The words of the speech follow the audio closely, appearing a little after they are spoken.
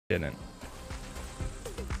Didn't.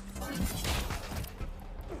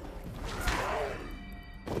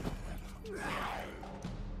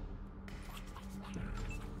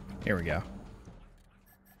 Here we go.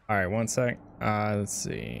 All right, one sec. Let's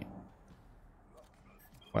see.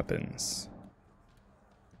 Weapons.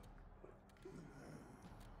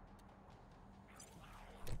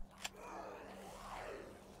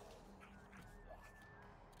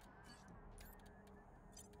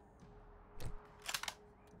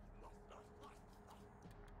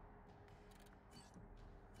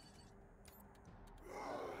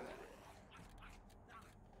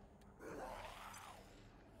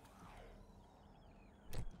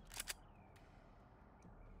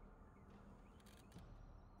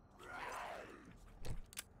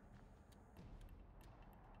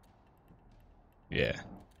 Yeah.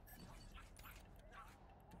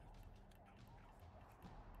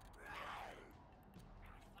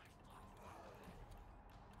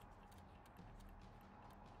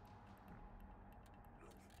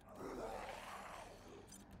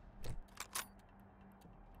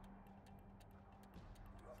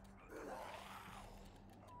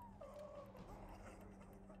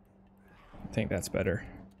 I think that's better.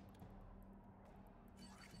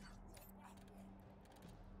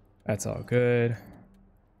 That's all good.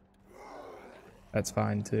 That's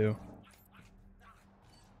fine too.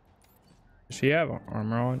 Does she have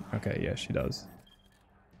armor on? Okay, yeah, she does.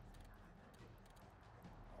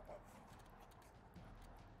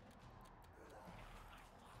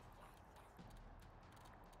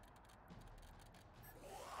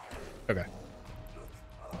 Okay.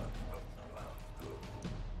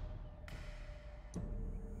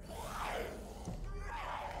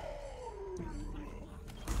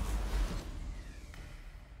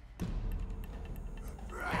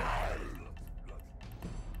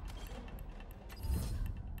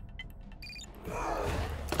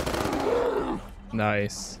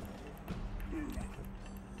 Nice.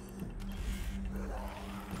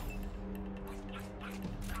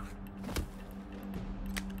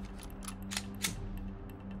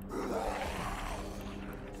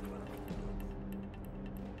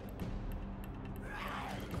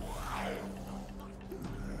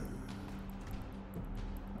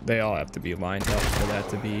 They all have to be lined up for that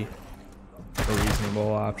to be a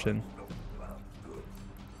reasonable option.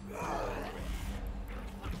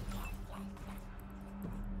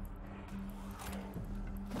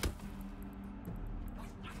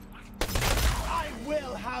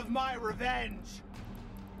 My revenge.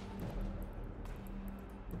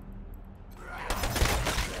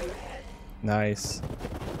 Nice.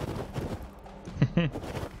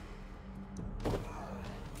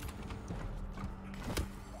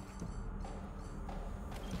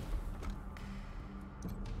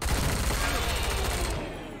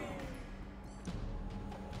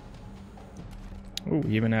 Ooh,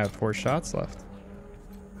 we even have 4 shots left.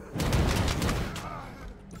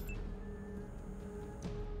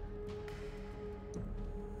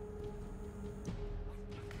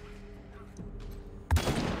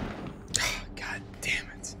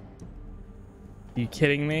 You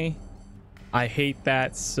kidding me? I hate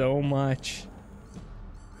that so much.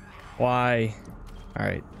 Why? All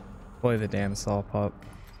right, play the damn saw pup.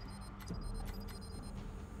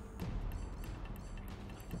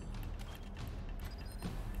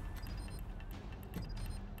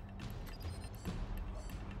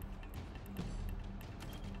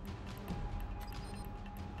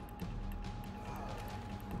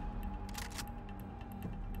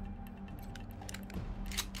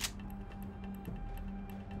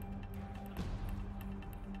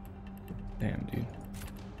 Damn, dude.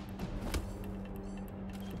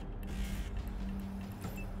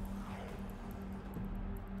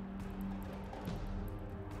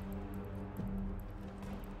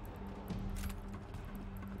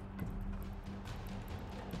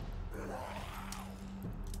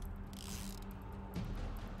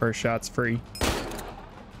 First shot's free.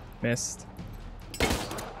 Missed.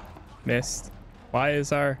 Missed. Why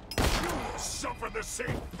is our Suffer the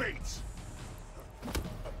same fates.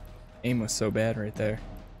 aim was so bad right there?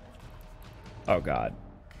 Oh god.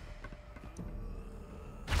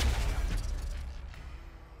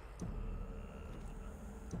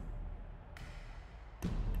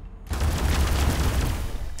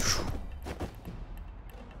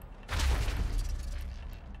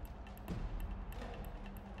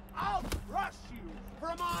 I'll crush you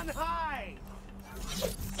from on high.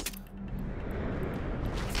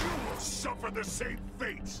 You will suffer the same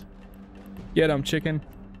fates. Get him, chicken.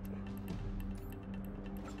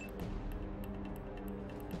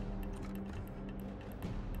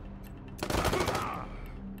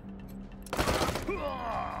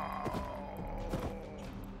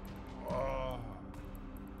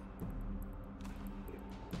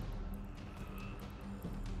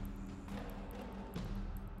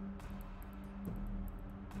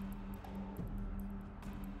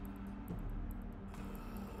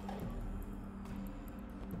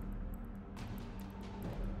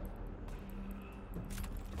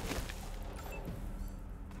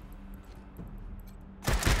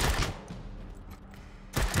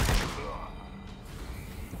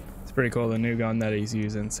 It's pretty cool. The new gun that he's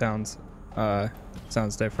using sounds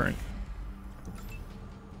different.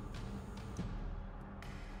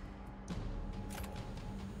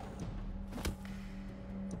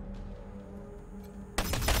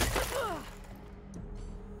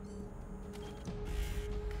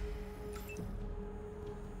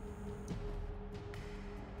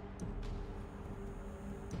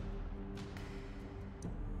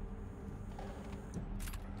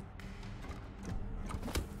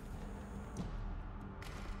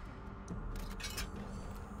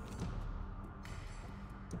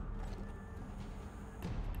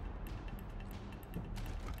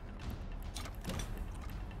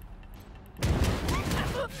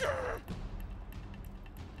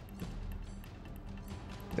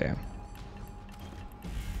 Damn.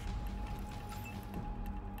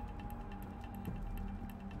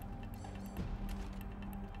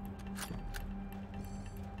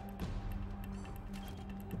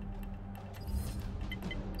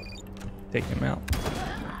 Take him out.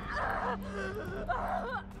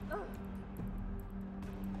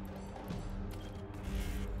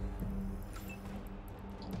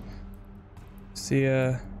 See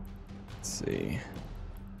let's see.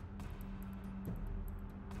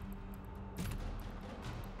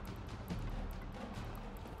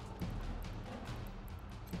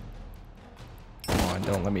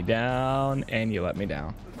 Don't let me down, and you let me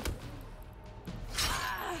down.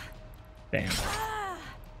 Damn.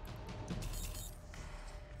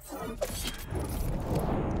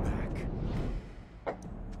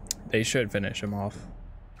 They should finish him off.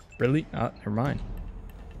 Really? Oh, never mind.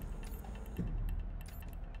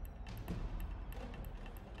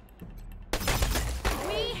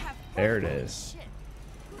 There it is.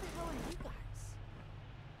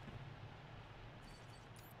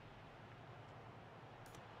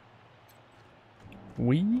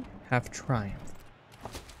 We have triumphed.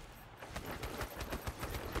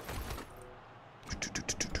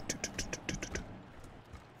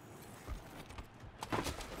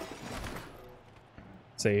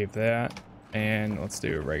 Save that, and let's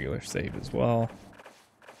do a regular save as well.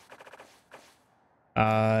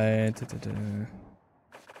 Yeah,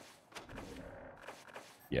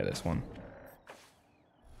 this one.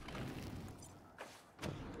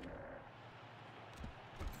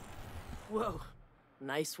 Whoa.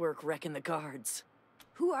 Nice work wrecking the guards.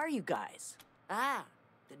 Who are you guys? Ah,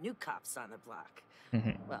 the new cops on the block.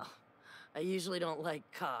 Well, I usually don't like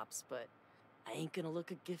cops, but I ain't gonna look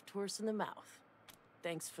a gift horse in the mouth.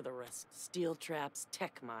 Thanks for the rest. Steel traps,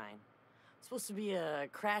 tech mine. Supposed to be a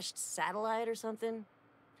crashed satellite or something?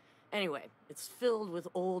 Anyway, it's filled with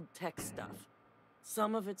old tech stuff.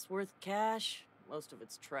 Some of it's worth cash, most of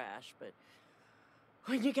it's trash, but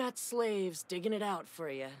when you got slaves digging it out for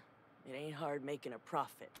you, it ain't hard making a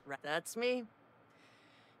profit, right? That's me.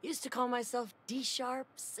 Used to call myself D-sharp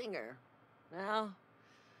singer. Now,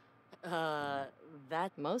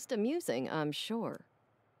 that most amusing, I'm sure.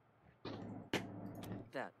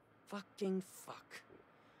 That fucking fuck.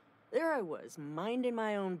 There I was, minding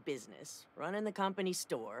my own business, running the company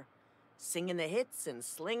store, singing the hits and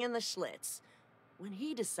slinging the schlitz, when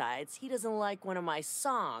he decides he doesn't like one of my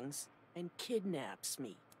songs and kidnaps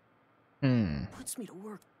me. Puts me to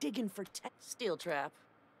work digging for steel trap.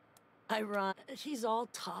 I run. He's all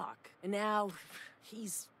talk. And now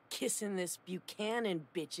he's kissing this Buchanan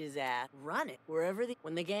bitch's ass. Run it. Wherever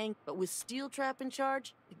when the gang, but with steel trap in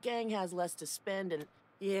charge, the gang has less to spend and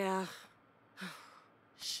yeah,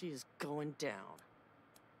 she's going down.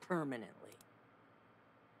 Permanently.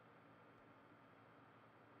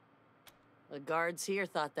 The guards here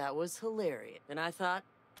thought that was hilarious. And I thought,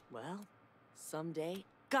 well, someday,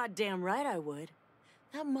 goddamn right I would.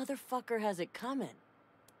 That motherfucker has it coming.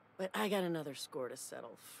 But I got another score to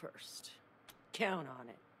settle first. Count on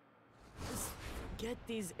it. Just get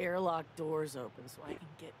these airlock doors open so I can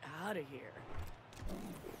get out of here.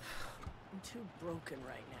 I'm too broken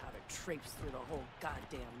right now to traipse through the whole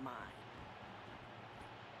goddamn mine.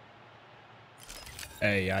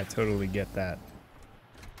 Hey, I totally get that.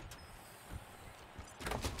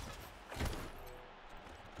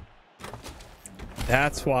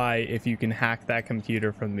 That's why if you can hack that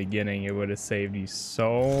computer from the beginning, it would have saved you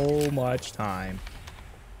so much time.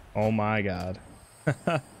 Oh my god. It's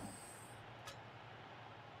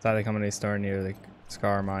at a company store near the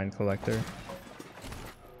Scar Mine Collector.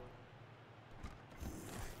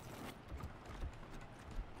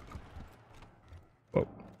 Whoa.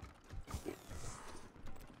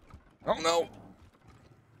 Oh no!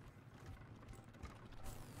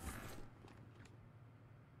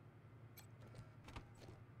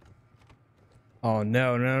 Oh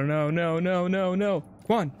no, no, no, no, no, no, no.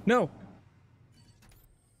 Come on, no.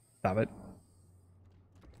 Stop it.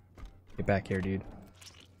 Get back here, dude.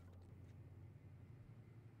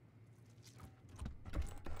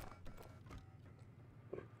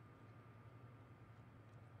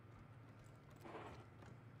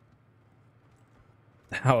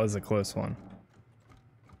 That was a close one.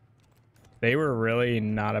 They were really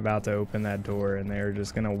not about to open that door, and they were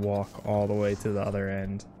just gonna walk all the way to the other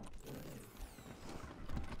end.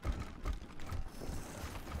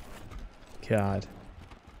 God.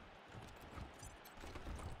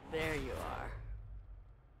 There you are.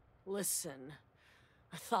 Listen,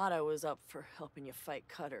 I thought I was up for helping you fight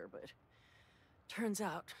Cutter, but turns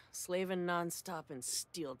out slaving nonstop in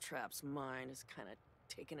steel traps mine is kind of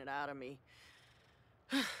taking it out of me.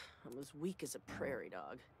 I'm as weak as a prairie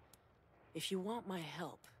dog. If you want my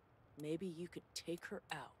help, maybe you could take her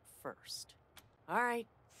out first. All right,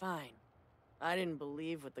 fine. I didn't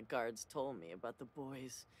believe what the guards told me about the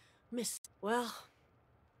boys. Well,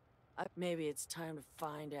 maybe it's time to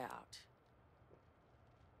find out.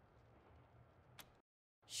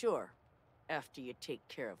 Sure, after you take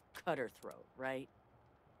care of Cutthroat, right?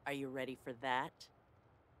 Are you ready for that?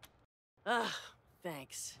 Ah,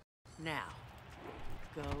 thanks. Now,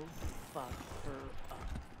 go fuck her up.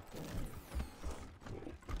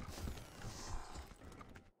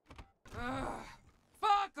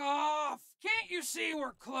 Fuck off! Can't you see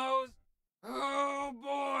we're closed? Oh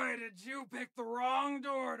boy, did you pick the wrong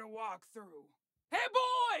door to walk through. Hey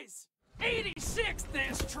boys!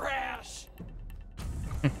 86th is trash!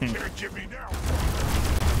 Can't give me now.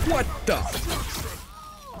 What the?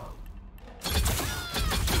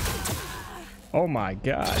 Oh my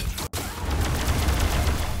god.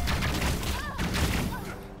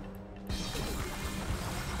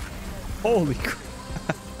 Holy crap.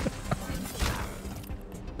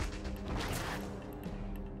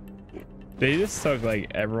 They just took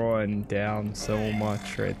like everyone down so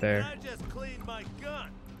much right there. I just cleaned my gun.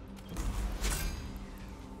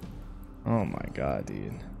 Oh my god,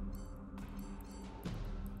 dude.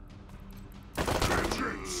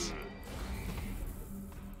 Vengeance.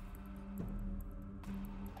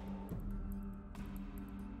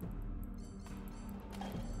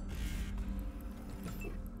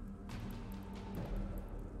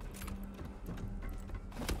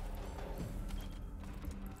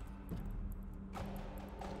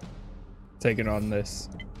 Taking on this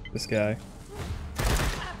guy.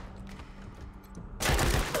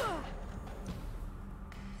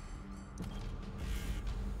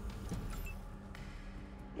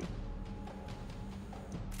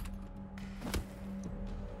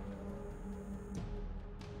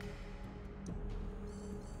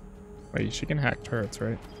 Wait, she can hack turrets,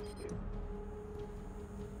 right?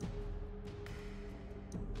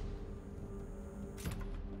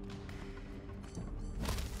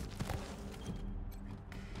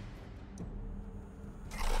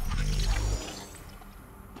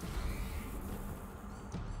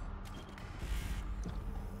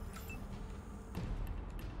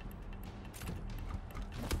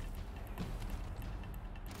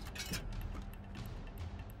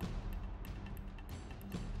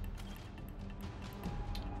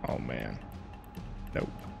 Oh man. Nope.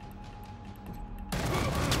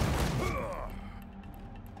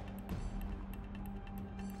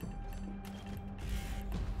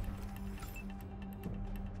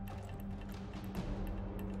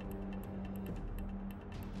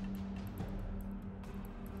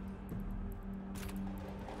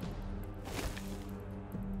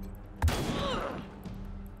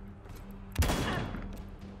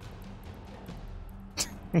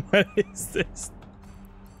 What is this?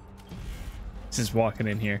 Just walking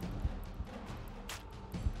in here.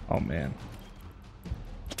 Oh man.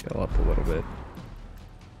 Go up a little bit.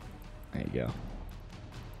 There you go.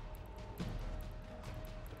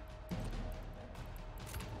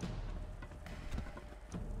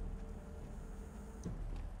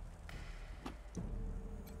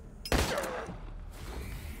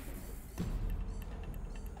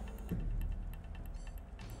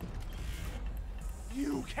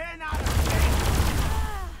 You cannot escape.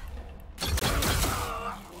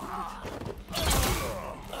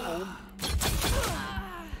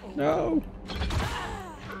 No.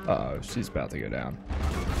 Uh-oh, she's about to go down.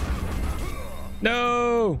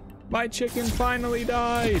 No! My chicken finally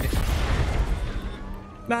died!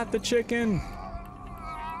 Not the chicken!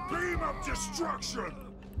 Beam of destruction.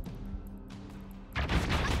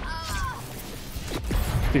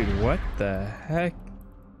 Dude, what the heck?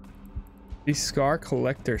 These Scar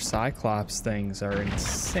Collector Cyclops things are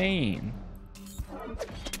insane.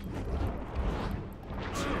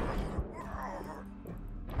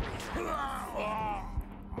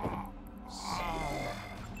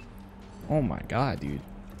 Oh my god, dude.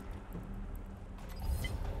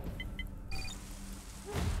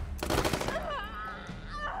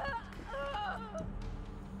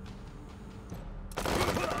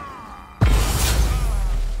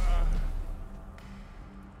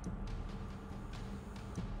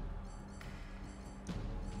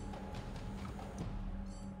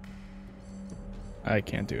 I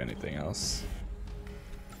can't do anything else.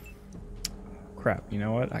 Crap, you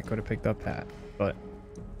know what? I could have picked up that, but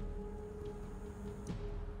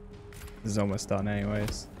this is almost done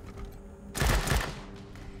anyways.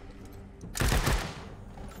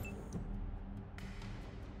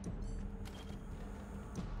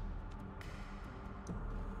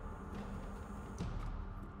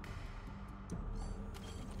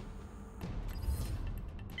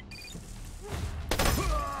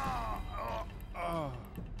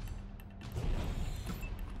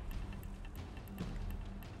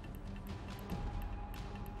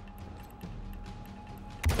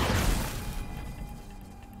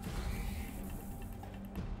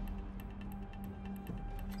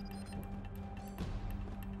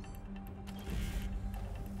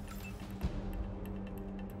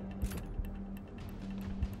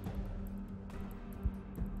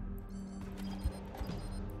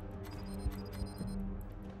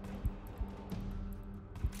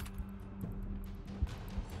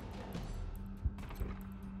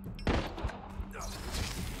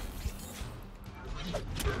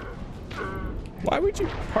 Why would you,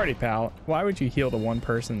 party pal, why would you heal the one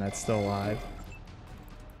person that's still alive?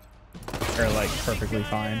 Or like perfectly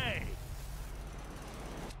fine.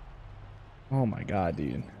 Oh my god,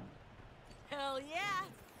 dude. Hell yeah!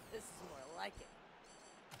 This is more like it.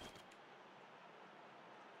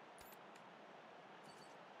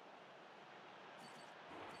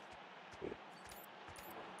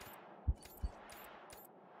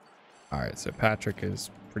 Alright, so Patrick is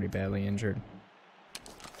pretty badly injured.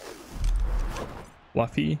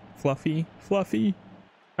 Fluffy, fluffy, fluffy.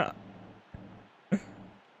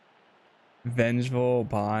 Vengeful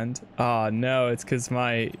bond. Oh no, it's because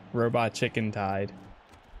my robot chicken died.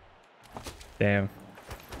 Damn.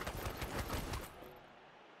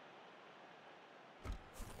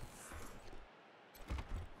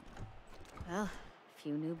 Well, a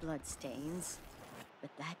few new blood stains,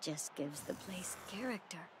 but that just gives the place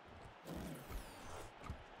character.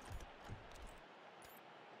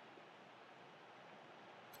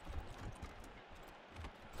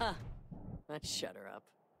 Huh. Let's shut her up.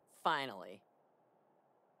 Finally.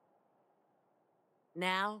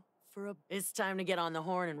 Now, it's time to get on the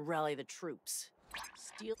horn and rally the troops.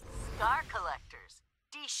 Steel Scar Collectors.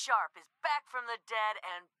 D Sharp is back from the dead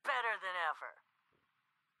and better than ever.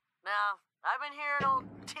 Now, I've been hearing old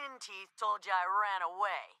Tin Teeth told you I ran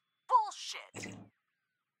away. Bullshit!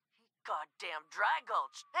 He goddamn dry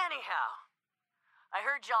gulched. Anyhow, I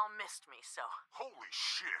heard y'all missed me, so... Holy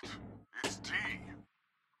shit. It's D.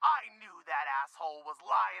 I knew that asshole was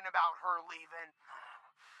lying about her leaving.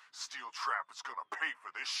 Steel Trap is gonna pay for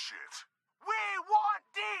this shit. We want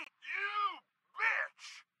D! You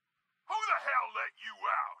bitch! Who the hell let you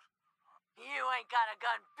out? You ain't got a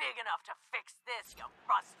gun big enough to fix this, you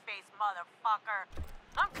rust-faced motherfucker.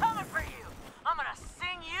 I'm coming for you. I'm gonna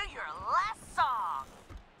sing you your last song.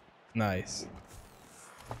 Nice.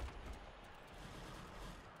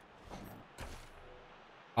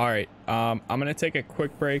 All right, I'm gonna take a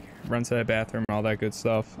quick break, run to the bathroom, all that good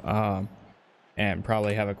stuff, and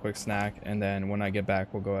probably have a quick snack, and then when I get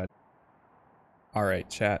back, we'll go ahead. All right,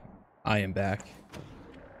 chat, I am back.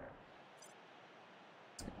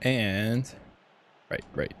 And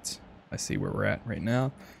right, I see where we're at right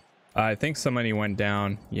now. I think somebody went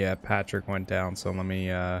down. Yeah, Patrick went down, so let me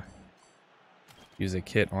use a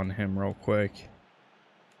kit on him real quick.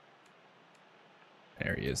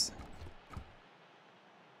 There he is.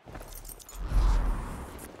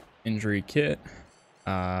 Injury kit.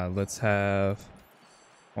 Let's have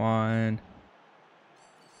one.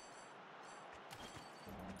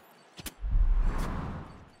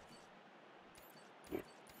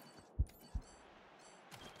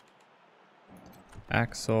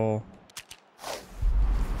 Axle.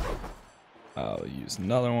 I'll use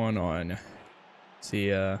another one on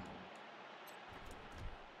Sia.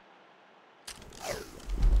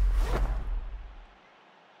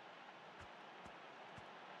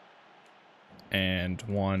 And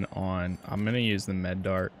one on, I'm gonna use the med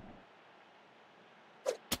dart.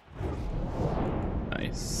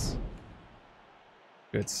 Nice.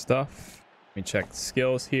 Good stuff. Let me check the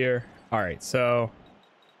skills here. All right, so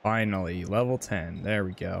finally level 10. There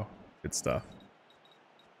we go. Good stuff.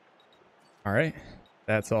 All right,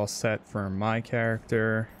 that's all set for my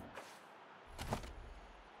character.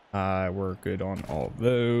 We're good on all of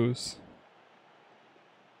those.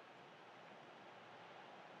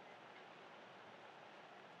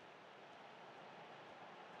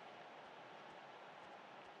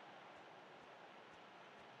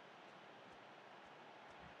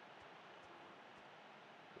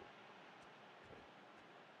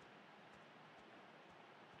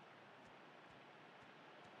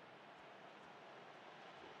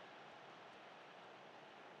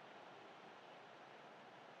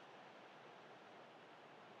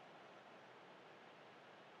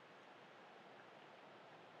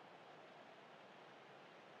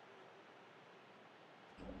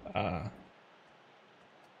 Uh,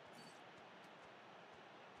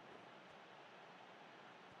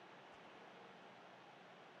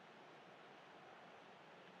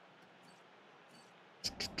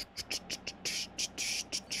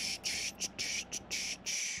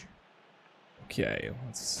 okay,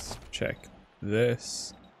 let's check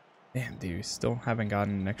this. Damn, dude, we still haven't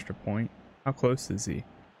gotten an extra point. How close is he?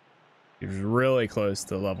 He's really close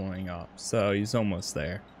to leveling up, so he's almost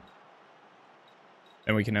there.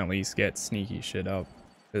 And we can at least get sneaky shit up,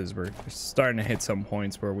 because we're starting to hit some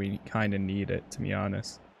points where we kind of need it, to be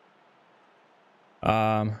honest.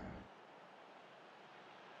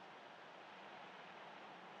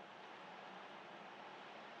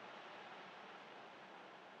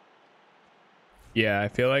 Yeah, I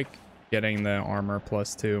feel like getting the armor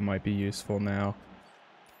 +2 might be useful now.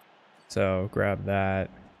 So grab that.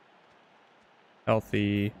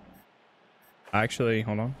 Healthy. Actually,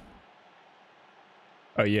 hold on.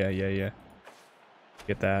 Oh, yeah.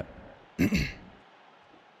 Get that.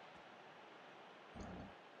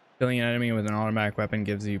 Killing an enemy with an automatic weapon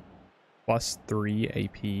gives you +3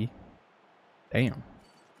 AP. Damn.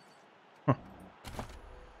 Huh.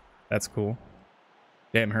 That's cool.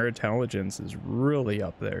 Damn, her intelligence is really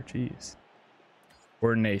up there. Jeez.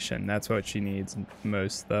 Coordination. That's what she needs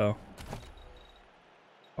most, though.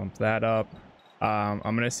 Bump that up. I'm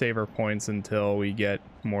going to save her points until we get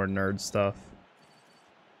more nerd stuff.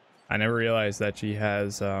 I never realized that she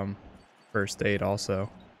has first aid also.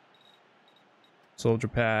 Soldier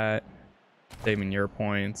Pat. Saving your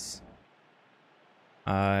points.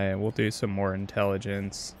 We'll do some more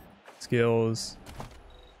intelligence. Skills.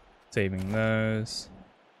 Saving those.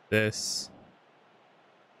 This.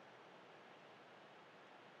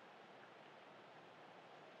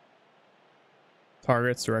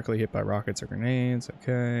 Targets directly hit by rockets or grenades.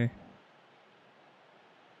 Okay.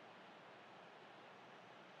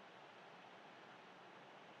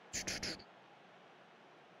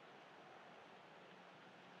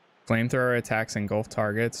 Flamethrower attacks engulf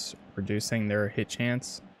targets, reducing their hit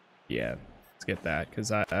chance. Yeah, let's get that,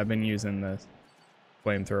 because I've been using the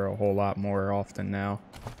flamethrower a whole lot more often now.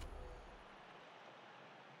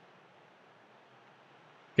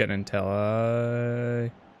 Get intel.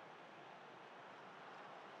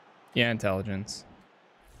 Yeah, intelligence.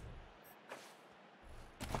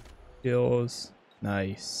 Skills.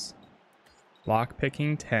 Nice. Lock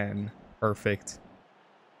picking 10. Perfect.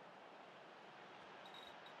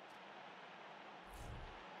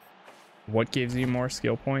 What gives you more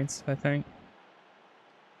skill points, I think?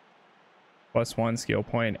 +1 skill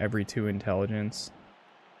point every 2 intelligence.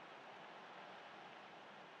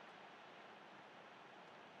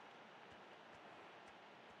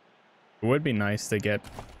 It would be nice to get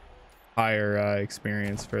higher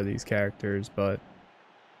experience for these characters, but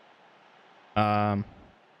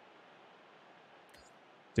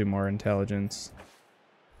do more intelligence.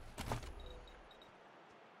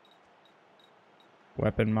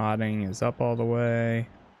 Weapon modding is up all the way.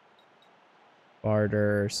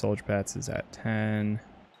 Barter, Soldier Pats is at 10.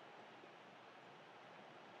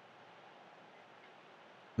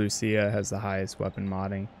 Lucia has the highest weapon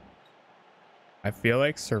modding. I feel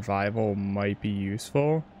like survival might be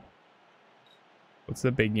useful. What's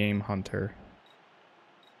the big game hunter?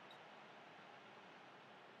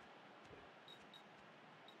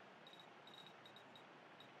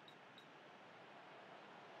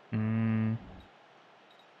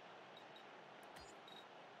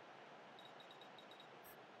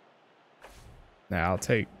 Nah,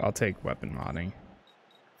 I'll take weapon modding.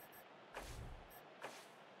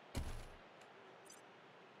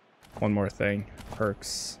 One more thing.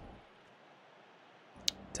 Perks.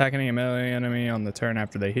 Attacking a melee enemy on the turn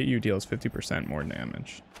after they hit you deals 50% more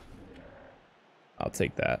damage. I'll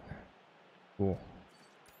take that. Cool.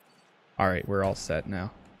 Alright, we're all set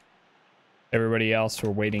now. Everybody else, we're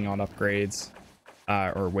waiting on upgrades.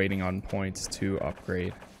 Or waiting on points to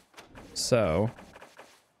upgrade. So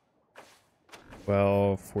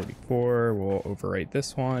 1244, we'll overwrite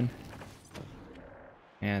this one.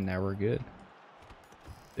 And now we're good.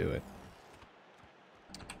 do it.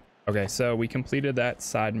 Okay, so we completed that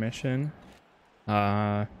side mission.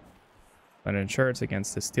 But insurance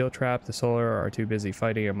against the steel trap, the solar are too busy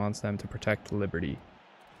fighting amongst them to protect liberty.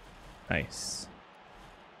 Nice.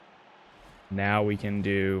 Now we can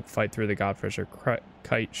do fight through the Godfisher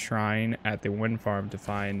kite shrine at the wind farm to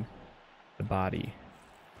find the body.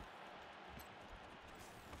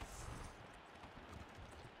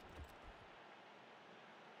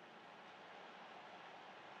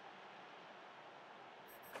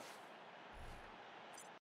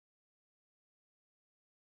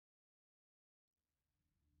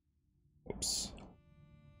 Oops.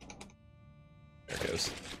 There it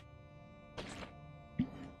goes.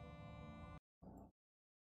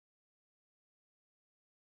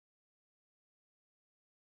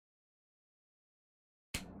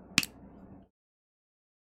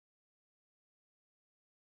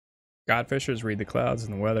 Godfishers read the clouds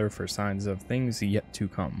and the weather for signs of things yet to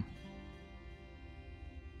come.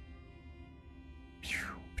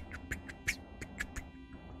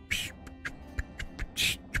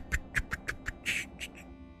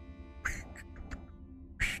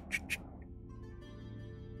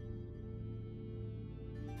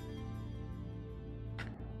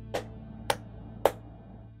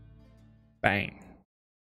 Bang.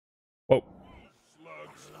 Whoa.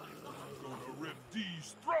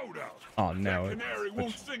 Oh no. Canary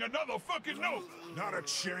won't sing another fucking note. Not a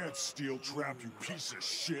chance, steel trap, you piece of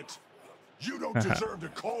shit. You don't deserve to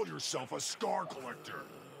call yourself a scar collector.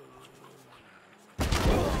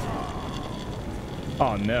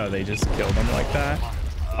 Oh no, they just killed him like that.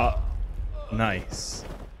 Oh, nice.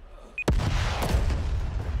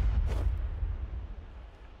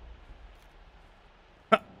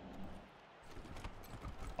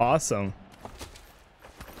 Awesome.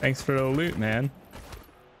 Thanks for the loot, man.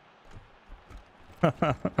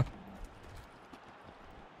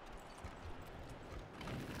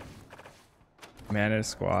 Mana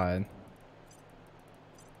squad.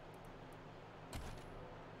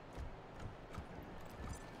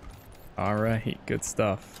 All right, good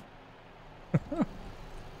stuff.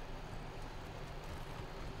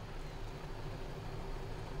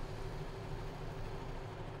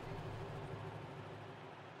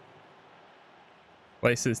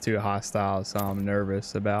 Place is too hostile, so I'm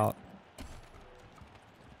nervous about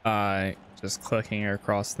just clicking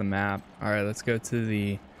across the map. All right, let's go to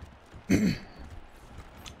the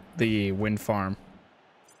the wind farm.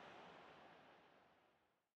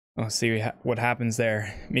 Let's see what happens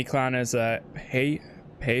there. Mi Clown is a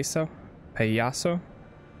payaso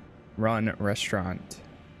run restaurant.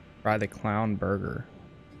 Try the clown burger.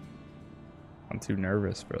 I'm too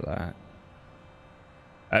nervous for that.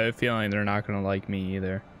 I have a feeling they're not gonna like me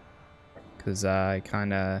either, because I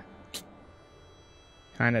kind of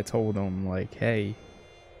told them like, hey,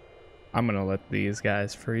 I'm gonna let these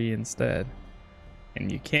guys free instead, and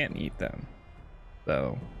you can't eat them.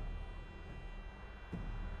 So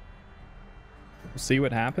we'll see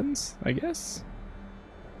what happens. I guess.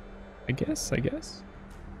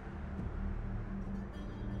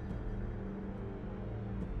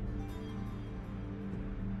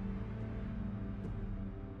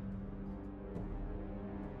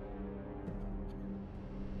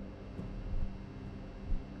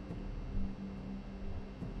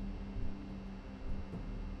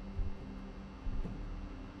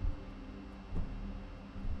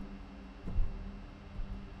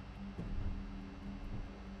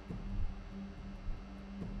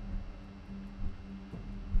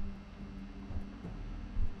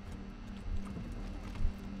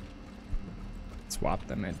 Swap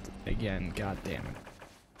them again. God damn it.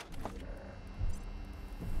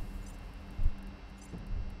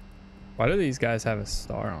 Why do these guys have a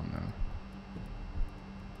star on them?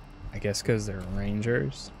 I guess because they're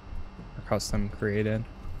rangers or custom created.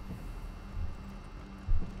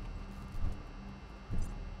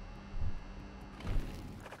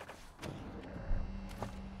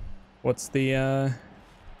 What's the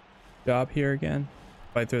job here again?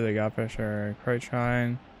 Fight through the Godfisher kite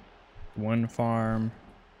shrine. One farm.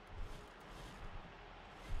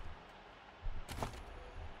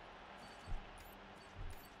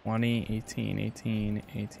 (20, 18, 18,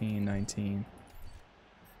 18, 19).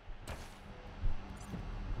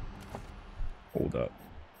 Hold up.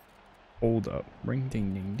 Hold up. Ring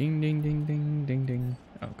ding ding ding ding ding ding ding ding.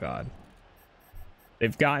 Oh god.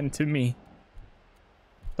 They've gotten to me.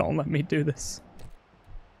 Don't let me do this.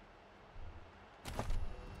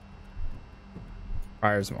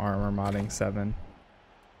 Requires armor modding 7.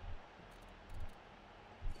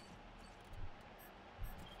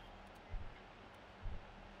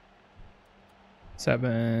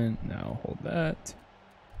 No, hold that.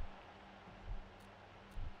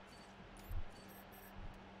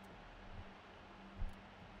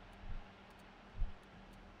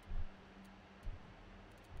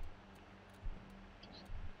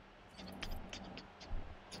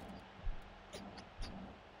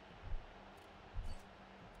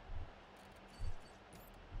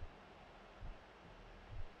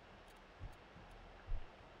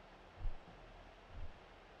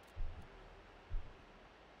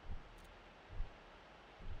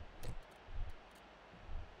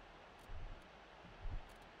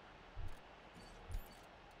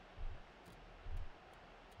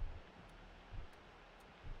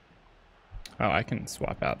 Oh, I can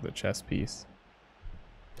swap out the chest piece.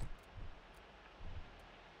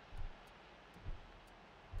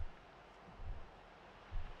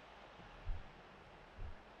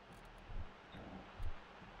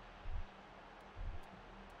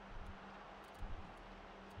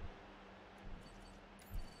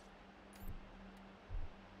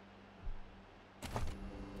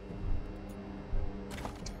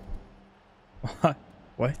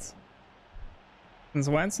 What?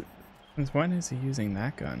 Since when is he using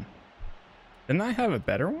that gun? Didn't I have a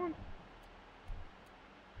better one?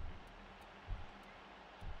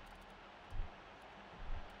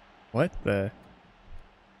 What the?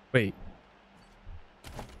 Wait.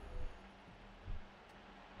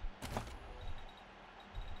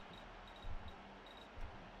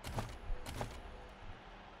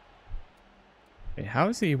 Wait, how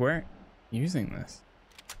is he using this?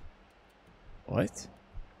 What?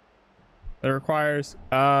 That requires,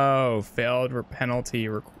 oh, failed penalty.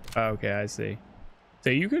 Okay, I see. So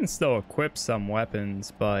you can still equip some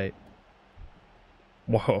weapons, but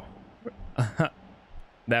whoa,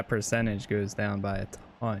 that percentage goes down by a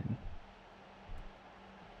ton.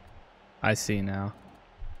 I see now.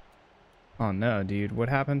 Oh no, dude, what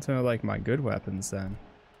happened to like my good weapons then?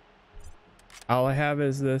 All I have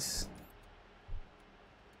is this.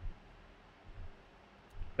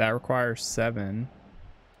 That requires 7.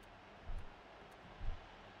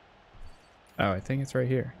 Oh, I think it's right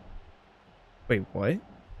here. Wait, what?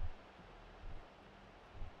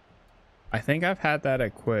 I think I've had that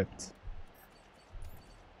equipped.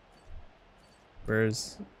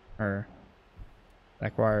 Where's her? That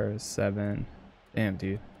requires 7. Damn,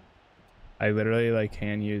 dude. I literally like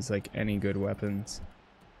can use like any good weapons.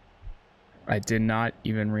 I did not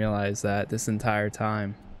even realize that this entire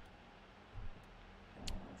time.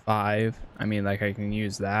 5. I mean, like I can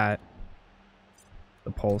use that.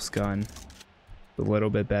 The pulse gun. A little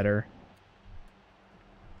bit better.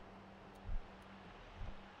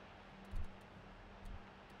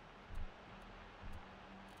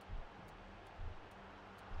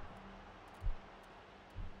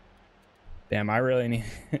 Damn, I really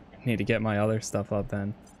need to get my other stuff up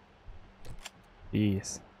then.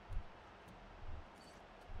 Jeez.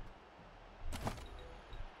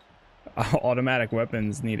 Automatic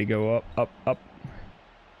weapons need to go up, up, up.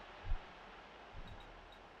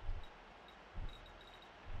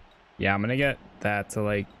 Yeah, I'm gonna get that to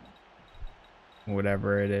like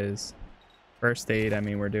whatever it is. First aid, I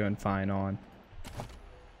mean, we're doing fine on.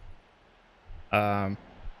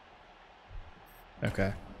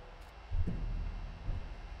 Okay.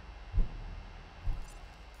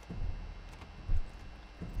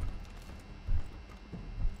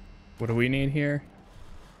 What do we need here?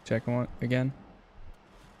 Check one again.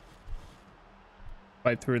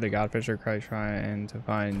 Fight through the Godfisher Christ Shrine to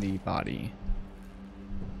find the body.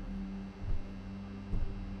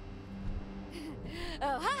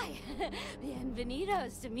 Oh, hi!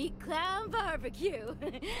 Bienvenidos to Meat Clown Barbecue.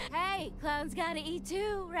 Hey, clowns gotta eat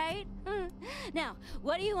too, right? Now,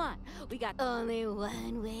 what do you want? We got only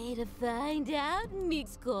one way to find out,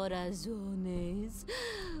 mis corazones.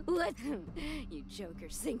 What? You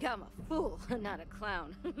jokers think I'm a fool, not a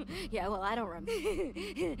clown. Yeah, well, I don't remember.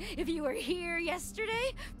 If you were here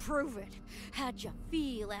yesterday, prove it. How'd you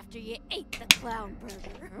feel after you ate the clown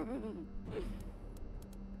burger?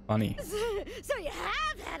 Funny. So you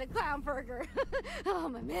have had a clown burger. Oh,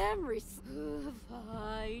 my memories.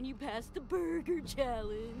 Fine, you passed the burger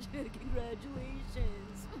challenge.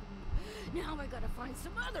 Congratulations. Now I gotta find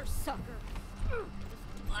some other sucker. This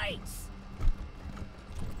bites.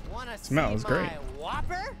 Wanna see Smells great. my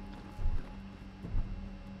Whopper?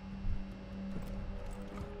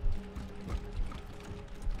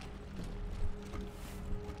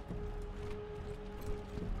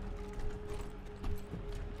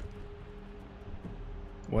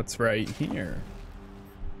 What's right here?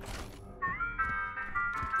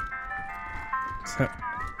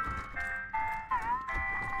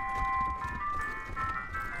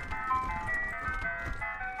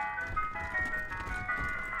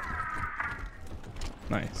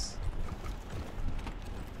 Nice.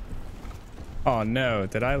 Oh no,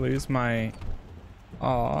 did I lose my...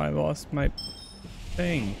 Oh, I lost my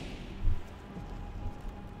thing.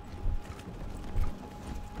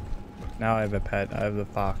 Now I have a pet. I have the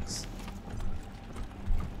fox.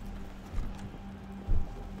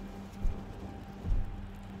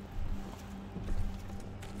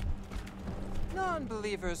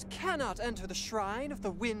 Non-believers cannot enter the shrine of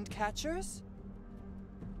the wind catchers.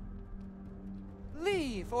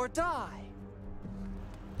 Leave or die.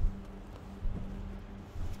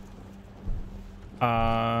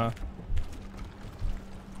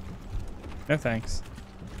 No thanks.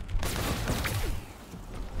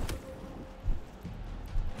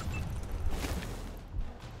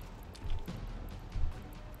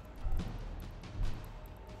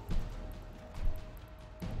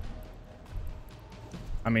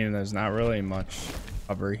 I mean, there's not really much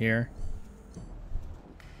cover here.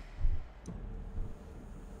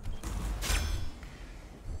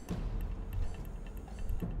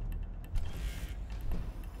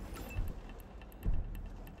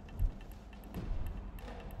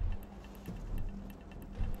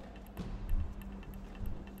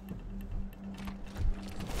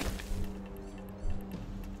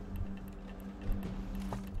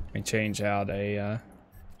 Change out a I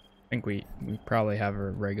think we probably have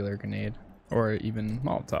a regular grenade or even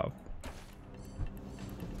Molotov.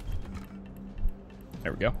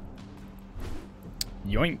 There we go.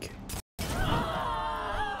 Yoink.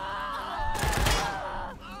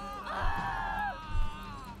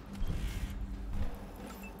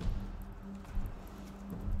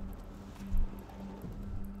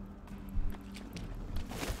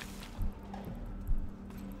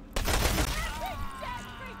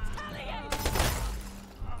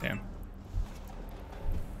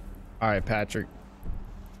 All right, Patrick,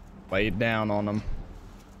 lay it down on them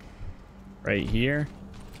right here.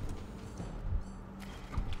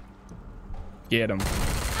 Get him.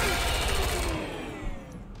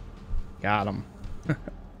 Got him.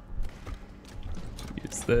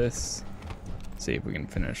 Use this. See if we can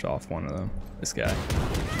finish off one of them. This guy.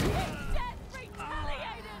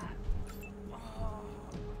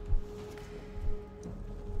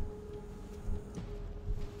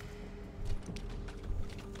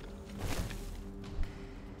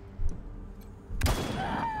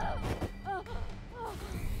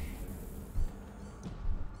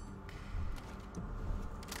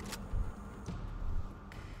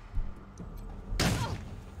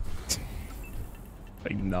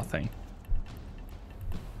 Like nothing.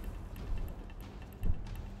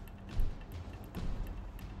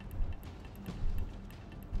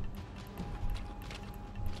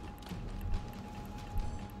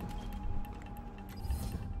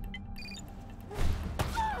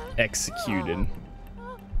 Executed.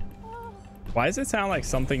 Why does it sound like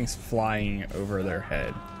something's flying over their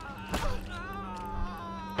head?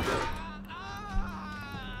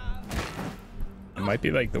 It might be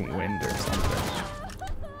like the wind or something.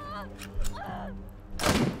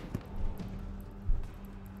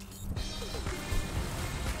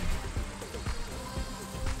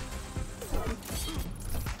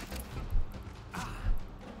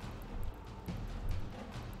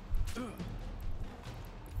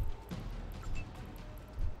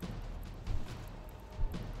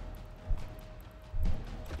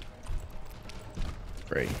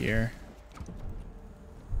 Right here.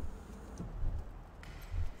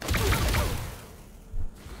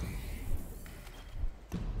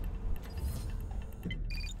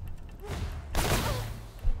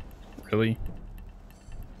 Really?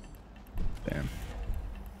 Damn.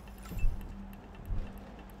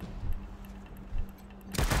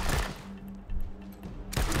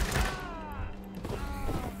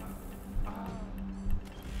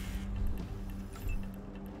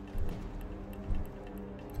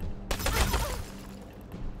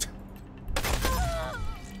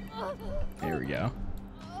 Here we go.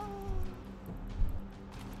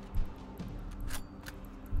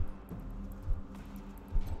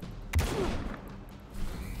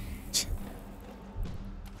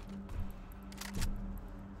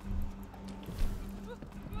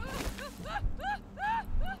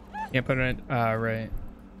 Can't put it right.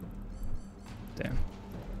 Damn.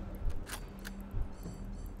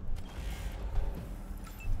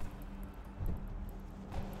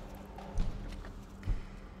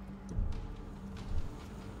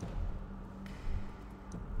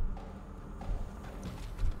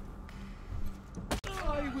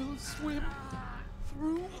 I will swim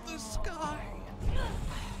through the sky.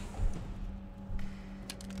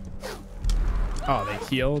 Oh, they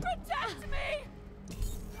healed.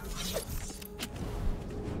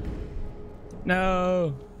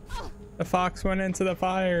 No, the fox went into the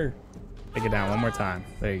fire. Take it down one more time.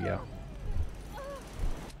 There you go.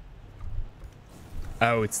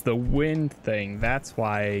 Oh, it's the wind thing. That's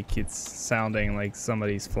why it keeps sounding like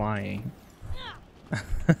somebody's flying.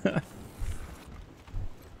 Because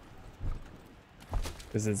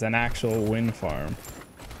it's an actual wind farm.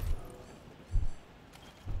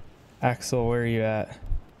 Axel, where are you at?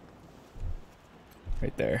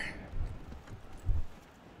 Right there.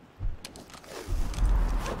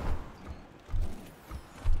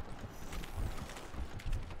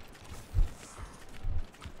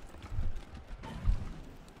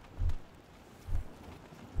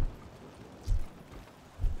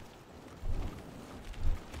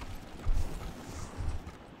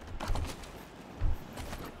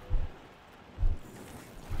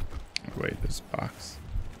 Post box.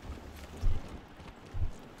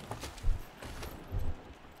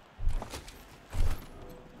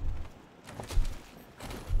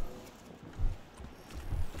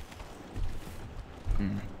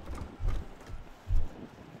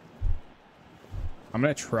 I'm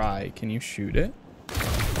gonna try. Can you shoot it?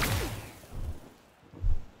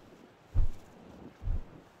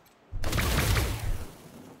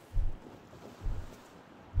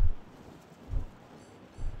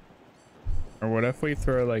 Or what if we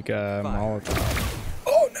throw like a Molotov?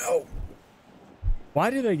 Oh no! Why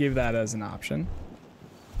do they give that as an option?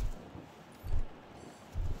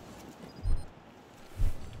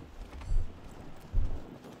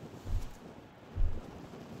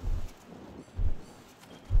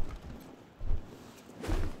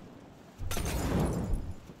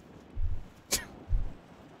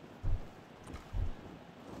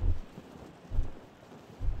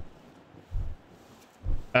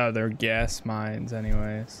 Oh, they're gas mines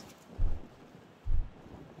anyways.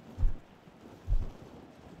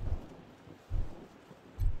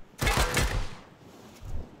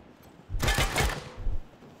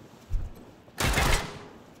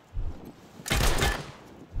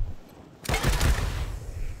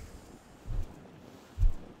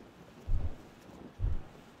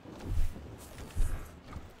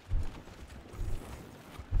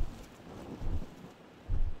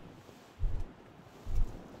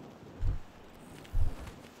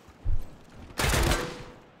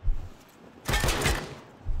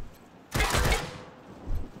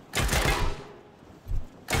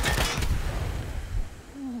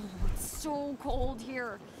 So cold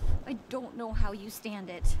here. I don't know how you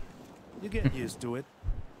stand it. You get used to it.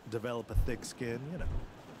 Develop a thick skin, you know.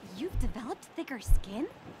 You've developed thicker skin?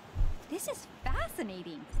 This is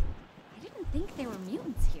fascinating. I didn't think there were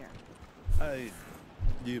mutants here.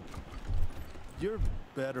 You're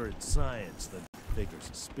better at science than figures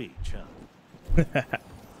of speech, huh?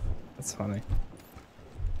 That's funny.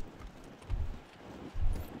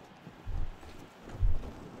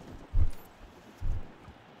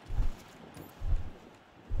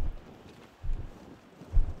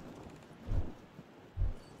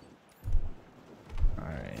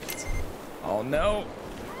 Oh no!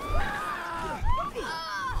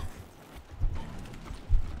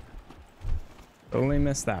 Only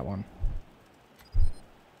missed that one.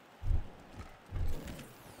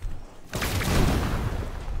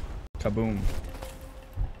 Kaboom.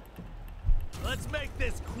 Let's make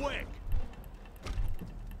this quick.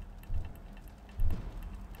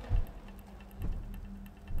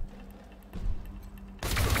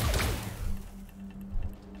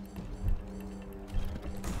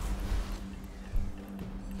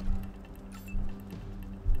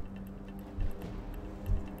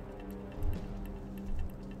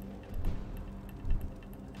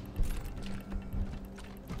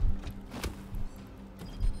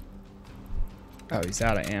 Oh, he's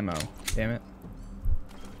out of ammo. Damn it.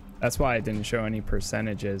 That's why I didn't show any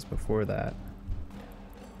percentages before that.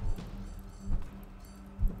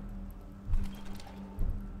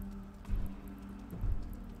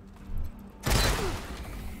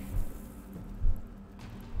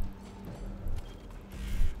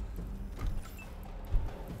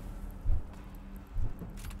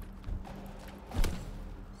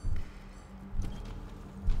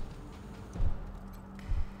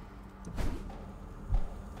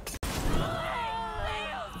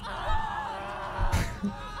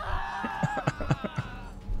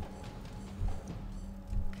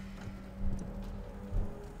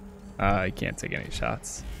 I can't take any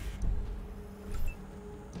shots.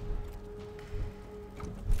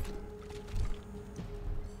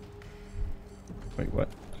 Wait, what?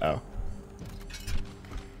 Oh.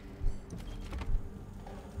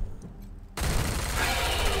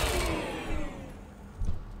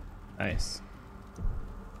 Nice.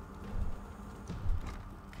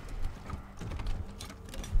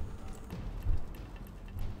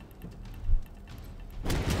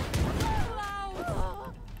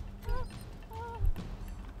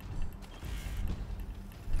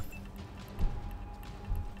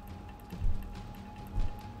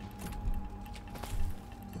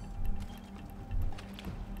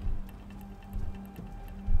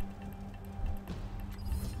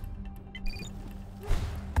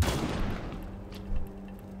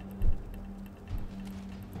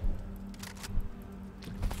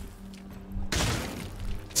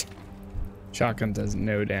 Shotgun does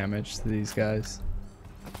no damage to these guys.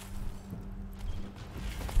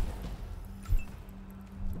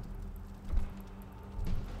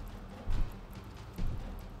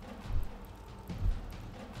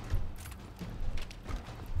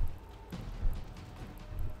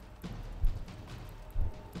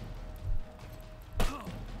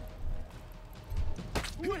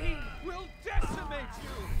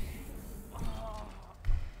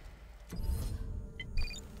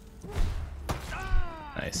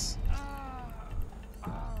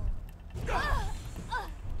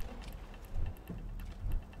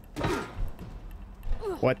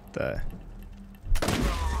 What the?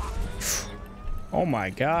 Oh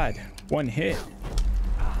my god. One hit.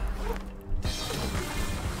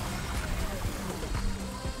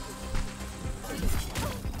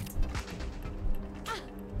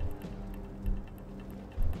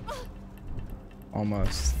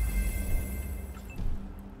 Almost.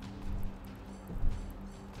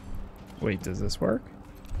 Wait, does this work?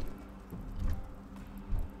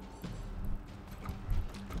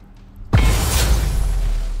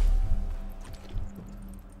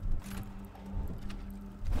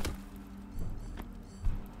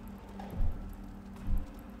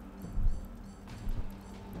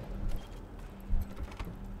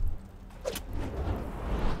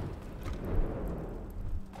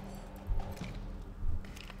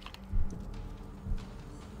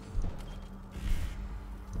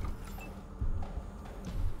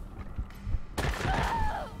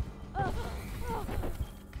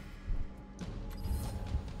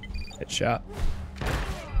 Shot.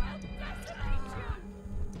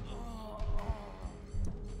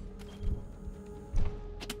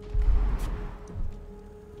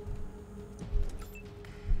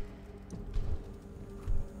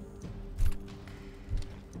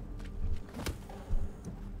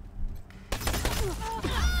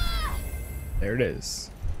 There it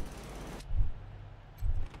is.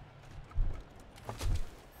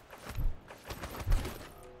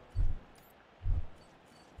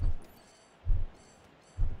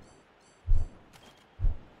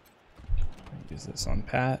 Use this on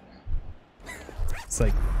Pat. It's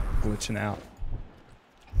like glitching out.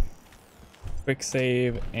 Quick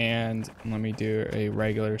save, and let me do a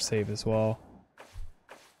regular save as well.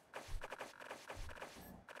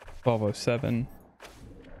 12:07.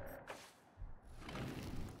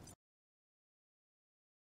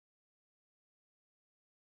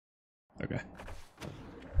 Okay.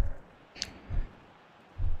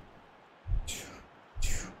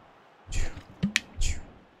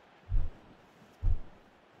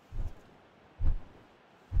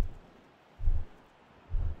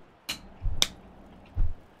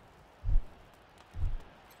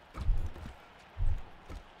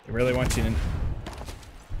 I really want you to...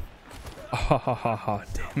 Oh,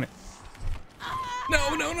 damn it.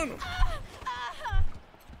 No, no, no, no.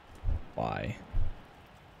 Why?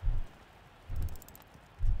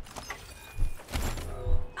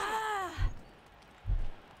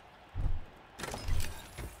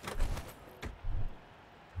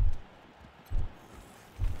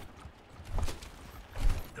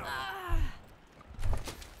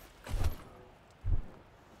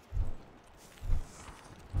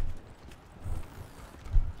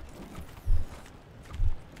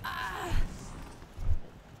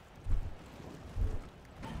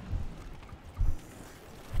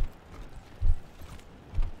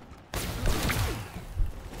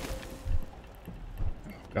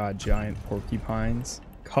 God, giant porcupines.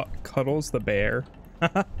 Cuddles the bear.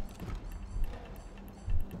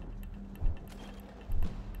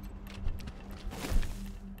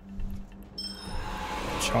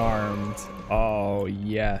 Charmed. Oh,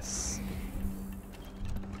 yes.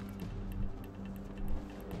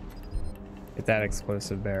 Get that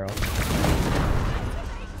explosive barrel.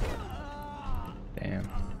 Damn.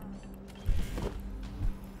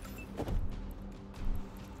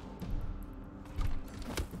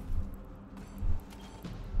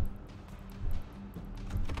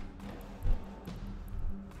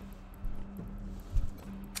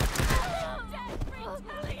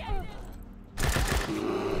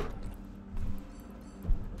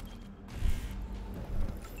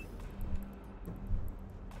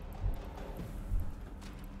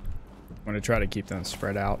 I'm gonna try to keep them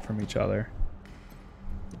spread out from each other.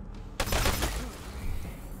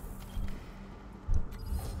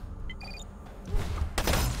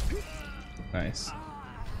 Nice.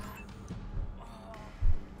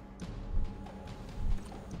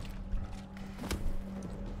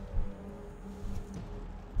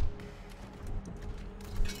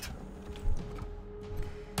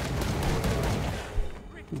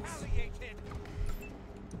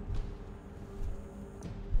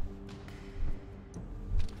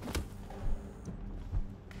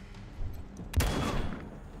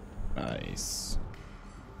 Nice.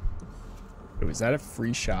 Oh, is that a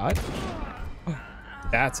free shot? Oh,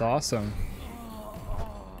 that's awesome.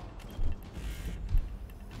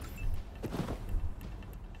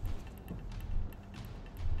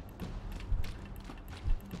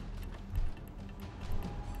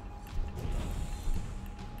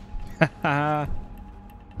 Haha.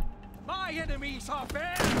 My enemies are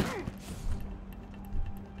bad.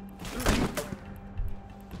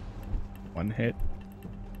 One hit.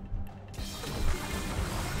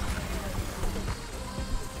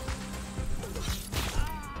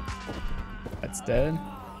 It's dead.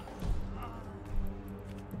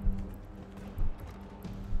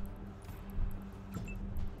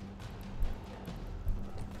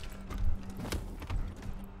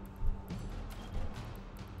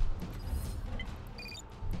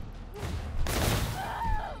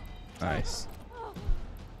 Nice.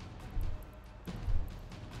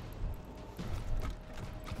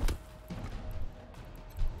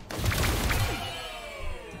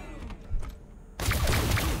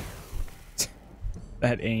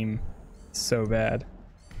 That aim is so bad.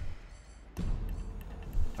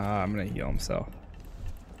 I'm gonna heal himself.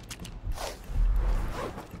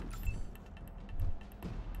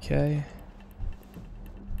 Okay.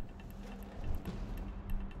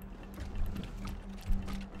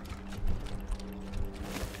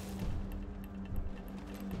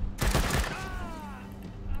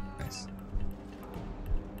 Nice.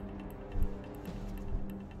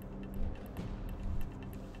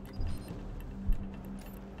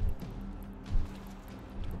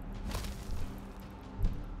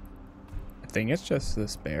 I think it's just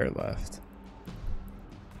this bear left.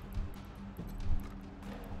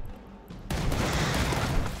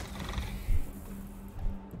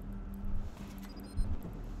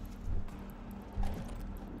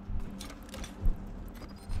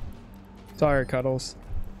 Sorry, Cuddles.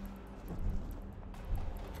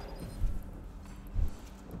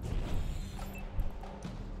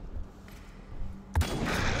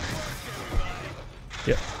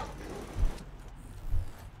 Yep.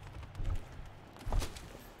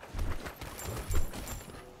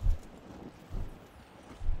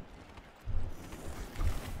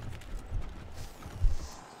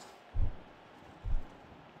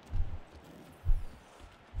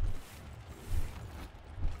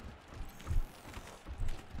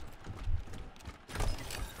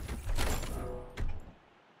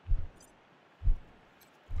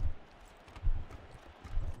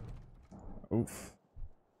 Oof.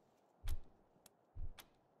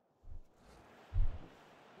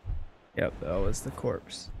 Yep, that was the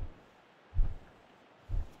corpse.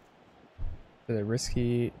 The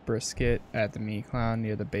risky brisket at the meat clown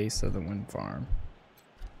near the base of the wind farm.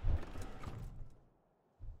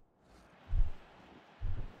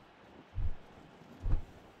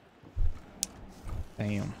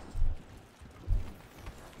 Damn.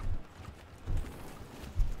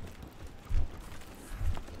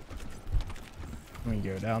 Can we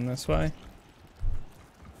go down this way?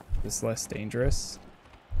 It's less dangerous.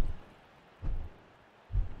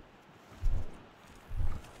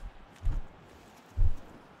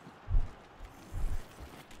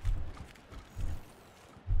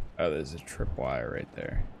 Oh, there's a tripwire right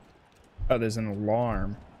there. Oh, there's an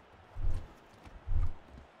alarm.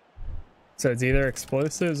 So it's either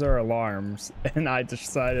explosives or alarms, and I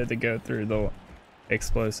decided to go through the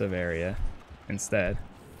explosive area instead.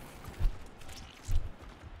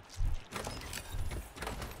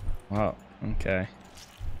 Oh, okay.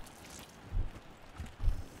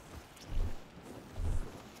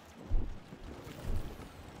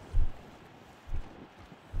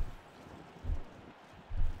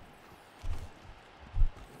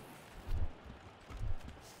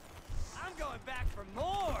 I'm going back for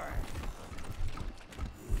more.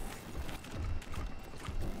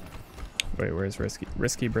 Wait, where's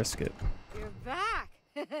Risky Brisket? You're back.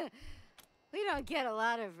 We don't get a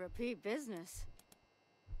lot of repeat business.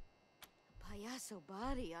 Payaso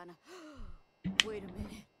body on a... Wait a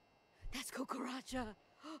minute. That's cucaracha.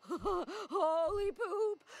 Holy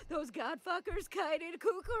poop. Those godfuckers kited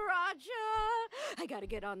cucaracha. I gotta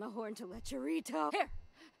get on the horn to let Chorito. Here,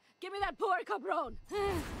 give me that poor cabron.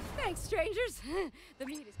 Thanks, strangers. The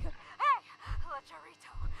meat is cooked. Hey, La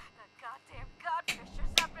Chorito. The goddamn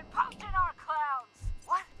godfishers have been poaching our clowns.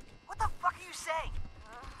 What? What the fuck are you saying?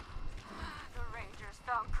 The rangers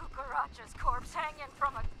found Cucaracha's corpse hanging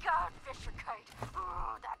from a godfisher kite.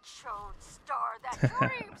 Oh, that chode star, that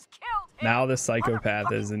dreams killed him. Now the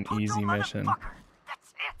psychopath is an easy mission. That's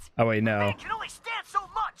it. Oh wait, no. Man can only stand so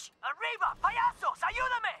much. Arriba, payasos,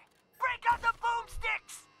 ayúdame. Break out the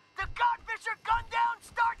boomsticks. The godfisher gun down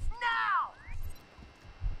starts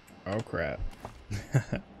now. Oh crap.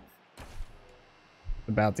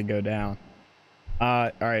 About to go down.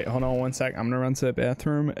 All right, hold on one sec. I'm gonna run to the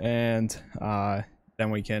bathroom, and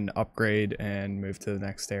then we can upgrade and move to the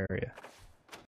next area.